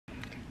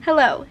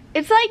Hello.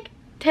 It's like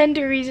 10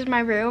 degrees in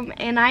my room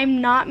and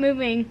I'm not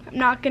moving. I'm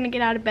not gonna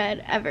get out of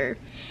bed ever.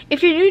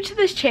 If you're new to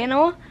this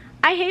channel,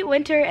 I hate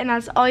winter and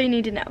that's all you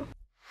need to know.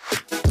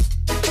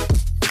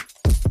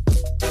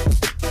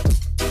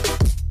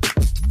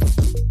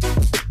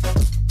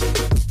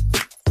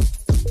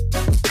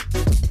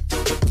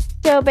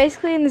 So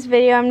basically in this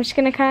video, I'm just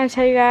gonna kind of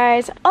tell you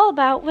guys all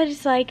about what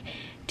it's like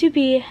to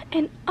be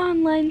an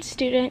online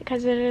student,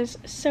 because it is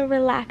so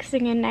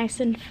relaxing and nice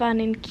and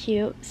fun and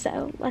cute.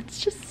 So let's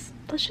just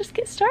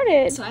get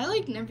started. So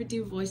I never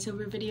do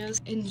voiceover videos.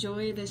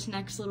 Enjoy this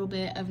next little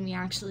bit of me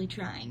actually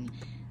trying.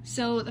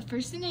 So the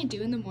first thing I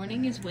do in the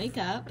morning is wake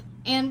up,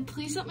 and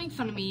please don't make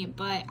fun of me,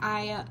 but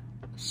I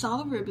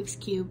solve a Rubik's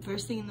Cube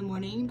first thing in the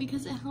morning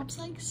because it helps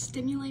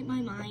stimulate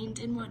my mind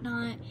and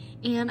whatnot,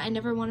 and I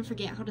never want to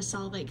forget how to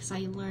solve it because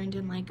I learned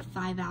in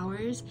 5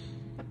 hours,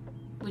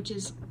 which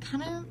is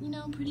kind of,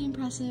 pretty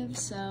impressive.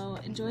 So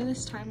enjoy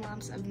this time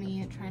lapse of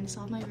me trying to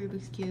solve my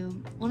Rubik's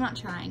Cube. Well, not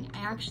trying, I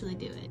actually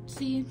do it.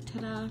 See,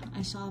 ta-da,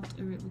 I solved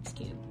a Rubik's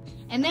Cube.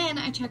 And then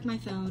I check my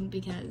phone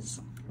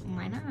because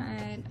why not?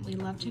 We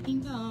love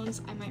checking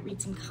phones. I might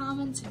read some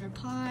comments and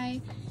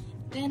reply.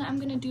 Then I'm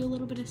gonna do a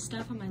little bit of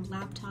stuff on my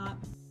laptop,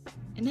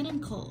 and then I'm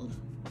cold.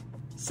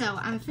 So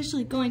I'm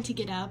officially going to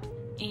get up,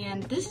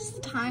 and this is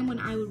the time when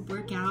I would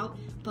work out,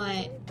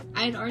 but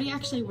I had already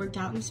actually worked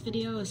out in this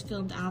video. It was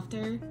filmed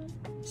after,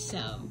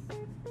 so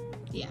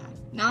yeah.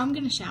 Now I'm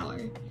gonna shower.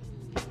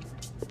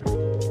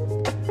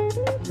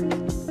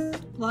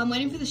 While I'm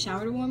waiting for the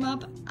shower to warm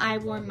up, I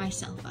warm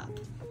myself up.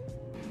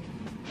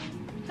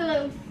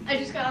 Hello, I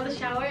just got out of the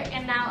shower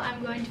and now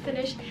I'm going to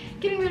finish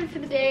getting ready for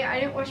the day. I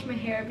didn't wash my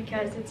hair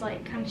because it's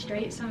kind of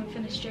straight, so I'm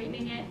finished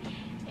straightening it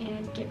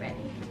and get ready.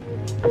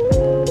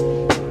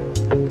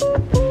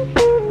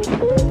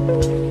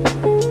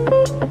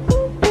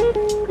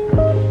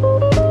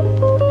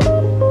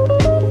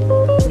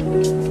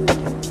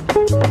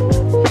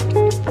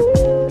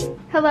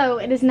 Hello,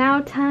 it is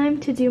now time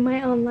to do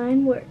my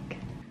online work.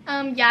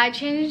 Yeah, I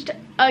changed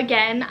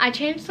again. I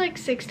changed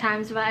 6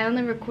 times, but I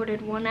only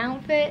recorded one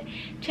outfit.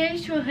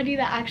 Changed to a hoodie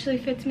that actually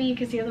fits me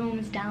because the other one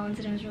was Dallon's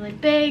and it was really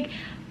big.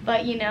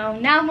 But now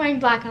I'm wearing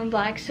black on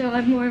black, so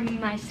I'm more in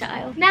my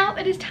style. Now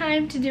it is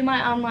time to do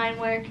my online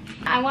work.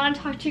 I want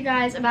to talk to you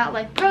guys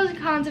about pros and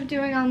cons of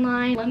doing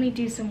online. Let me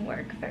do some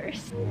work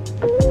first.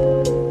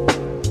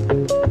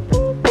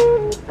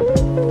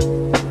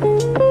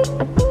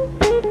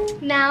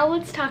 Now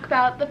let's talk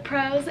about the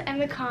pros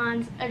and the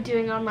cons of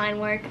doing online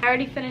work. I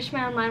already finished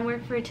my online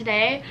work for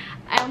today.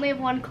 I only have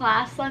one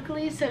class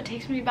luckily, so it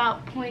takes me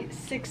about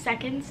 0.6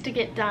 seconds to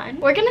get done.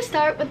 We're gonna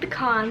start with the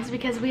cons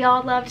because we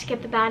all love to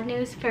get the bad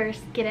news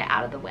first, get it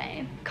out of the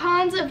way.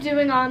 Cons of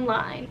doing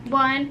online.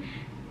 1,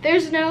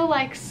 there's no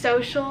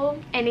social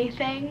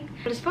anything.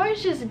 But as far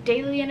as just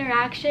daily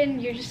interaction,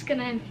 you're just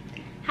gonna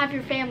have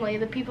your family,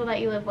 the people that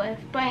you live with.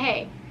 But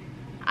hey,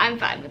 I'm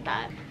fine with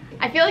that.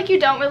 I feel you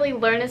don't really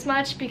learn as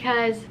much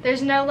because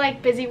there's no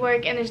busy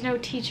work and there's no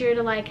teacher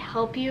to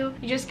help you.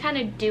 You just kind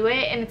of do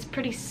it and it's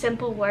pretty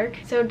simple work.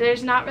 So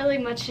there's not really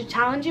much to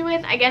challenge you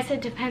with. I guess it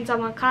depends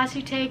on what class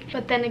you take,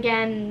 but then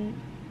again,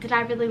 did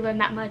I really learn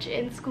that much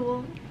in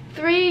school?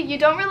 3, you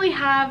don't really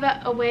have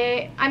a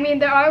way. I mean,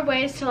 there are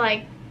ways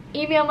to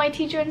email my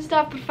teacher and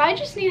stuff, but if I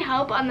just need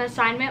help on the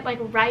assignment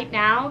right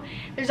now,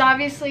 there's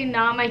obviously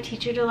not my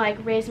teacher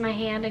to raise my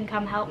hand and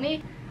come help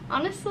me.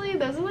 Honestly,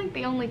 those are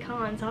the only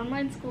cons.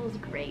 Online school is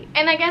great.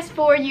 And I guess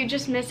 4, you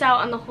just miss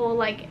out on the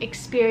whole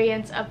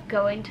experience of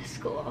going to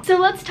school. So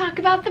let's talk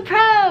about the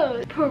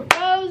pros.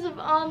 Pros of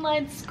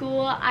online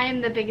school. I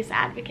am the biggest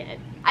advocate.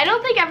 I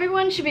don't think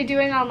everyone should be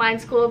doing online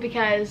school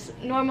because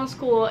normal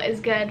school is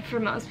good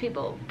for most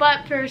people.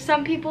 But for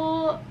some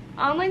people,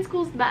 online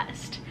school is the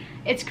best.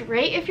 It's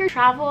great if you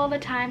travel all the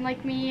time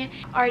like me,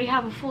 already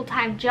have a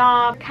full-time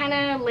job, kind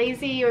of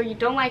lazy, or you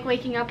don't like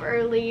waking up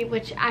early,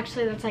 which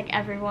actually that's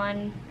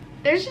everyone.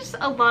 There's just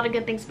a lot of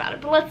good things about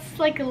it, but let's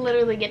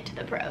literally get to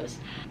the pros.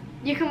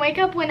 You can wake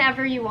up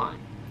whenever you want.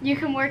 You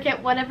can work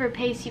at whatever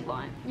pace you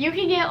want. You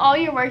can get all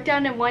your work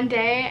done in one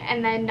day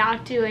and then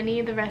not do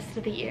any the rest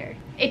of the year.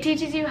 It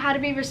teaches you how to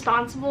be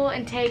responsible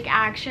and take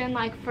action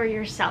for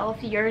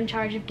yourself. You're in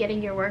charge of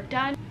getting your work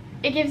done.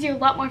 It gives you a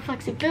lot more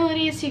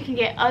flexibility so you can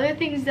get other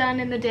things done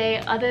in the day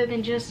other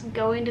than just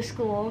going to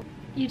school.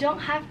 You don't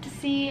have to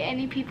see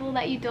any people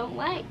that you don't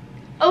like.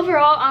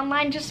 Overall,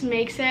 online just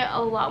makes it a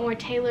lot more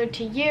tailored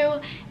to you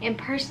and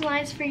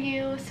personalized for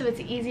you, so it's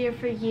easier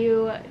for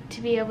you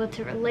to be able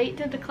to relate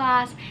to the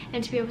class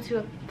and to be able to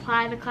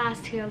apply the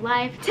class to your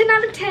life. 10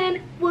 out of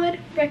 10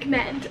 would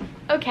recommend.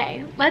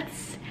 Okay,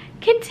 let's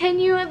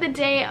continue the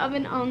day of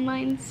an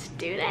online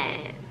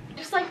student. I'd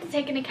just like to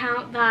take into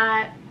account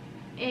that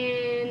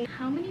in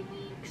how many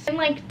weeks? In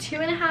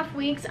 2.5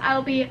 weeks,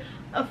 I'll be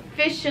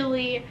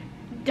officially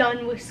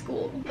done with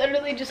school.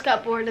 Literally just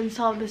got bored and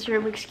solved this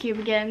Rubik's Cube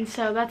again,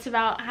 so that's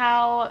about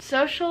how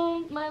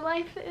social my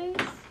life is.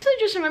 So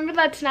just remember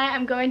that tonight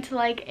I'm going to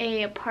like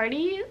a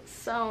party,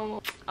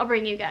 so I'll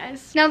bring you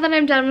guys. Now that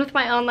I'm done with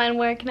my online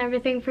work and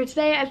everything for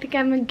today, I think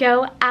I'm gonna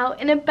go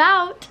out and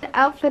about. The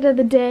outfit of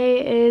the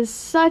day is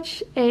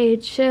such a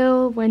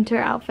chill winter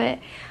outfit.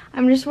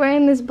 I'm just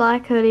wearing this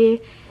black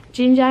hoodie,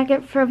 jean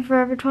jacket from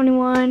Forever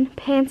 21,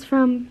 pants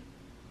from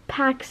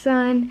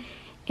PacSun,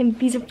 and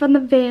these are from the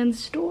Vans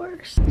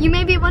stores. You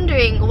may be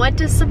wondering, what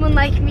does someone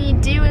like me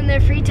do in their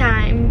free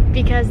time?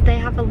 Because they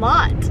have a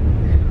lot.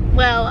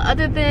 Well,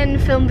 other than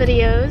film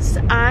videos,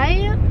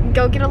 I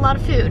go get a lot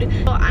of food.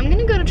 So I'm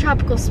gonna go to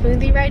Tropical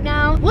Smoothie right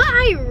now. What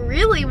I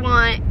really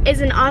want is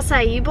an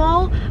acai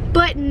bowl,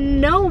 but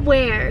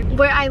nowhere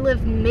where I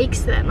live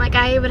makes them. Like,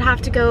 I would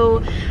have to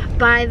go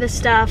buy the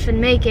stuff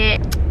and make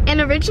it. And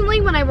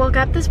originally when I woke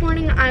up this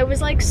morning, I was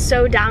like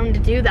so down to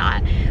do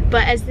that.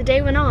 But as the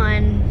day went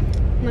on,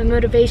 my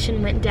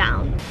motivation went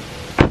down.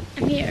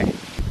 I'm here.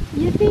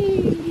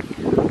 Yippee!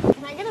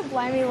 Can I get a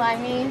Blimey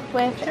Limey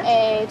with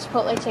a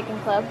Chipotle Chicken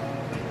Club?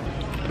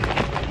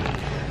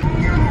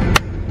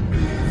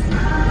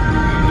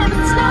 And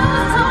the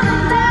snow's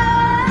coming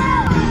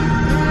down.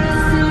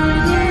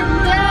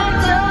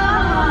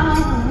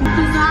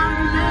 Cause I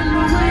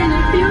remember when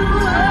if you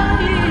were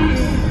here,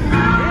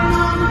 and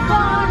all the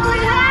fun we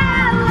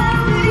had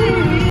left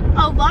here. A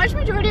large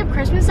majority of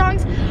Christmas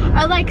songs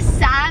are like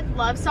sad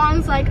love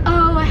songs, like,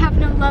 oh, I have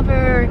no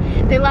lover,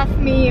 they left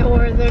me,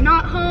 or they're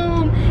not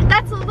home.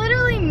 That's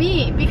literally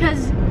me,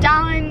 because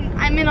Dallin,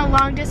 I'm in a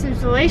long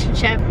distance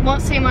relationship,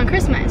 won't see him on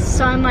Christmas.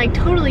 So I'm like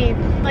totally,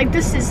 like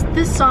this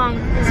song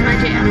is my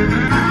jam.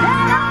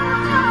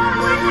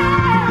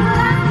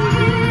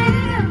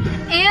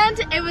 And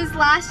it was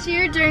last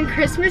year during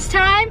Christmas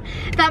time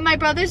that my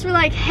brothers were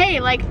like, hey,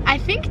 like, I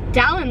think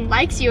Dallin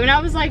likes you. And I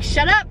was like,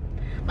 shut up.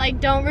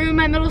 Like, don't ruin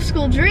my middle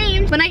school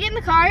dreams. When I get in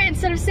the car,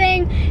 instead of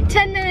saying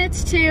 10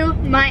 minutes to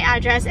my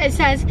address, it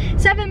says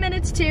 7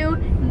 minutes to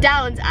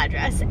Dallin's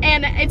address.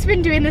 And it's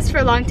been doing this for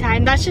a long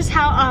time. That's just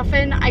how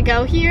often I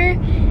go here.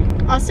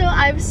 Also,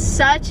 I have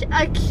such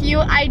a cute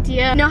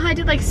idea. You know how I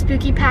did like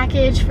spooky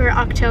package for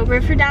October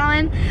for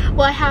Dallin?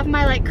 Well, I have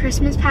my like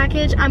Christmas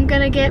package I'm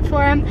gonna get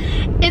for him.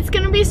 It's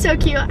gonna be so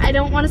cute. I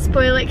don't want to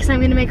spoil it because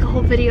I'm gonna make a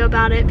whole video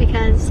about it,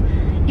 because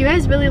you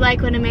guys really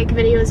like when I make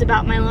videos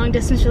about my long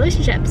distance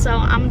relationship, so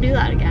I'm gonna do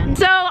that again.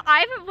 So I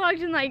haven't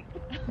vlogged in like,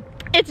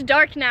 it's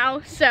dark now,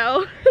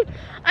 so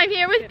I'm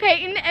here with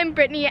Peyton and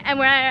Brittany, and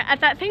we're at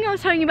that thing I was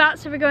telling you about.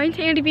 So we're going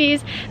to Andy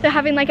B's. They're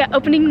having like an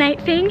opening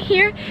night thing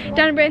here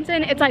down in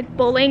Branson. It's like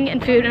bowling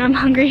and food, and I'm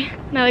hungry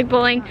and I like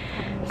bowling,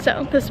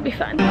 so this will be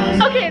fun.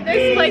 Okay,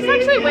 this place is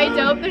actually way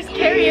dope. There's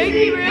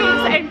karaoke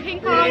rooms and ping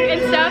pong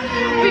and stuff.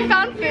 We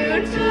found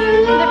food.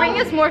 They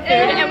bring us more food,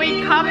 and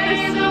we caught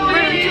this room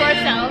to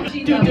ourselves.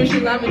 Do she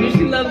love me? Do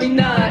she love me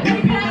not?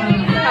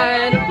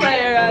 I ain't a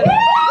player.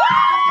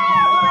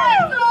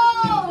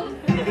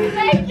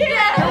 Thank you.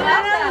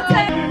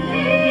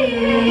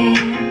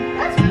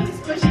 That's really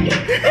squishy.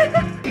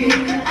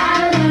 I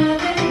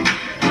love it.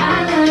 I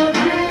love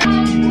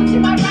it. To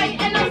my right,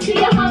 and I see a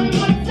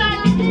Hollywood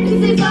sign.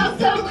 This is all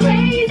so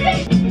crazy.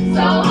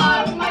 So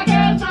hard when my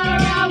girl's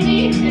not around me.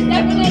 It's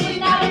definitely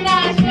not a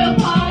Nashville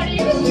party.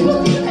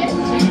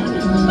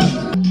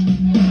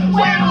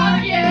 Where are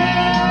you?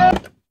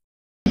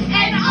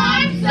 And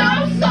I'm so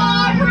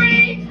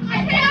sorry. I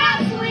cannot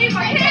sleep. I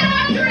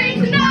cannot drink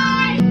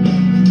tonight.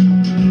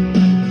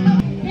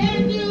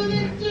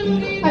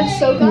 I'm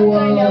so glad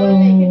that I know that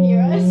they can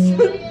hear us.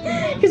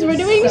 Because we're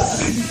doing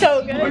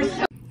so good.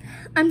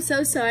 I'm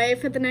so sorry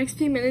for the next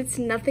few minutes.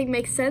 Nothing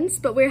makes sense,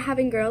 but we're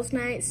having girls'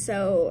 night,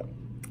 so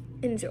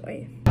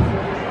enjoy. Woo!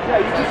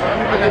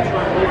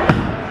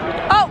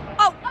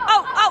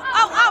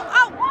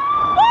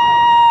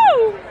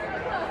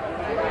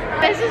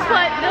 This is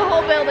what the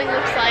whole building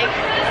looks like.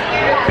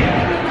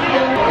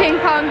 Ping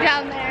pong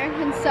down there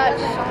and such.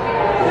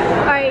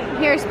 Alright,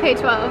 here's page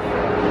 12.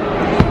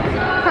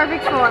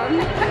 Perfect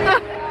form.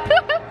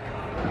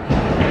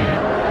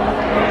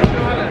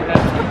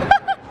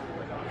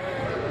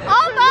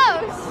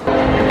 Almost!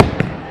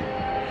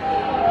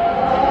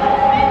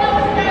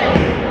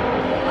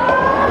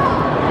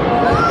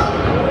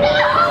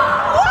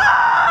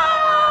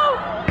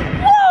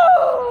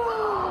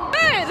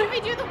 Should we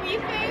do the wee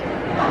thing?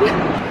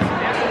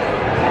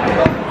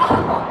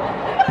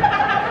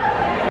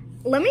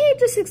 Let me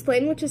just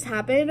explain what just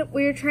happened.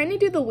 We were trying to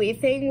do the wee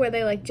thing where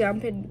they like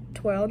jump and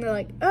twirl, and they're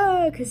like,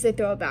 oh, because they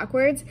throw it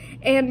backwards.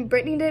 And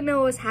Brittany didn't know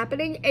what was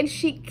happening, and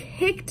she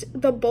kicked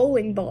the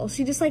bowling ball.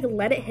 She just like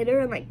let it hit her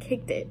and like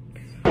kicked it.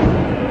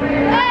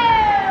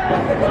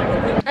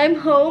 I'm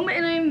home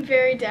and I'm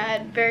very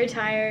dead, very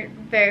tired,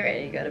 very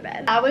ready to go to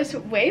bed. That was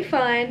way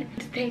fun.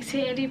 Thanks to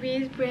Andy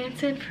B's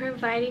Branson for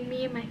inviting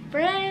me and my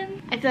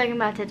friends. I feel like I'm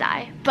about to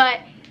die,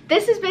 but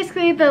this is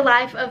basically the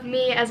life of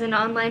me as an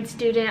online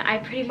student. I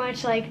pretty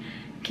much like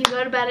can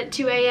go to bed at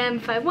 2 a.m.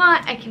 if I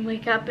want. I can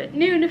wake up at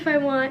noon if I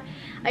want.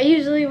 I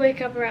usually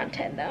wake up around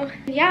 10 though.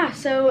 Yeah,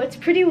 so it's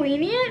pretty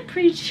lenient,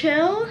 pretty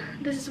chill.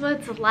 This is what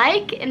it's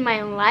like in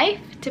my life,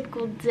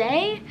 typical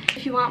day.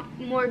 If you want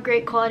more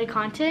great quality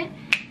content,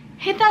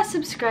 hit that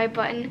subscribe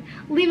button,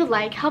 leave a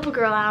like, help a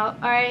girl out,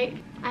 alright?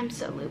 I'm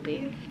so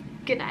loopy.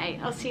 Good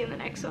night. I'll see you in the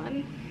next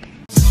one.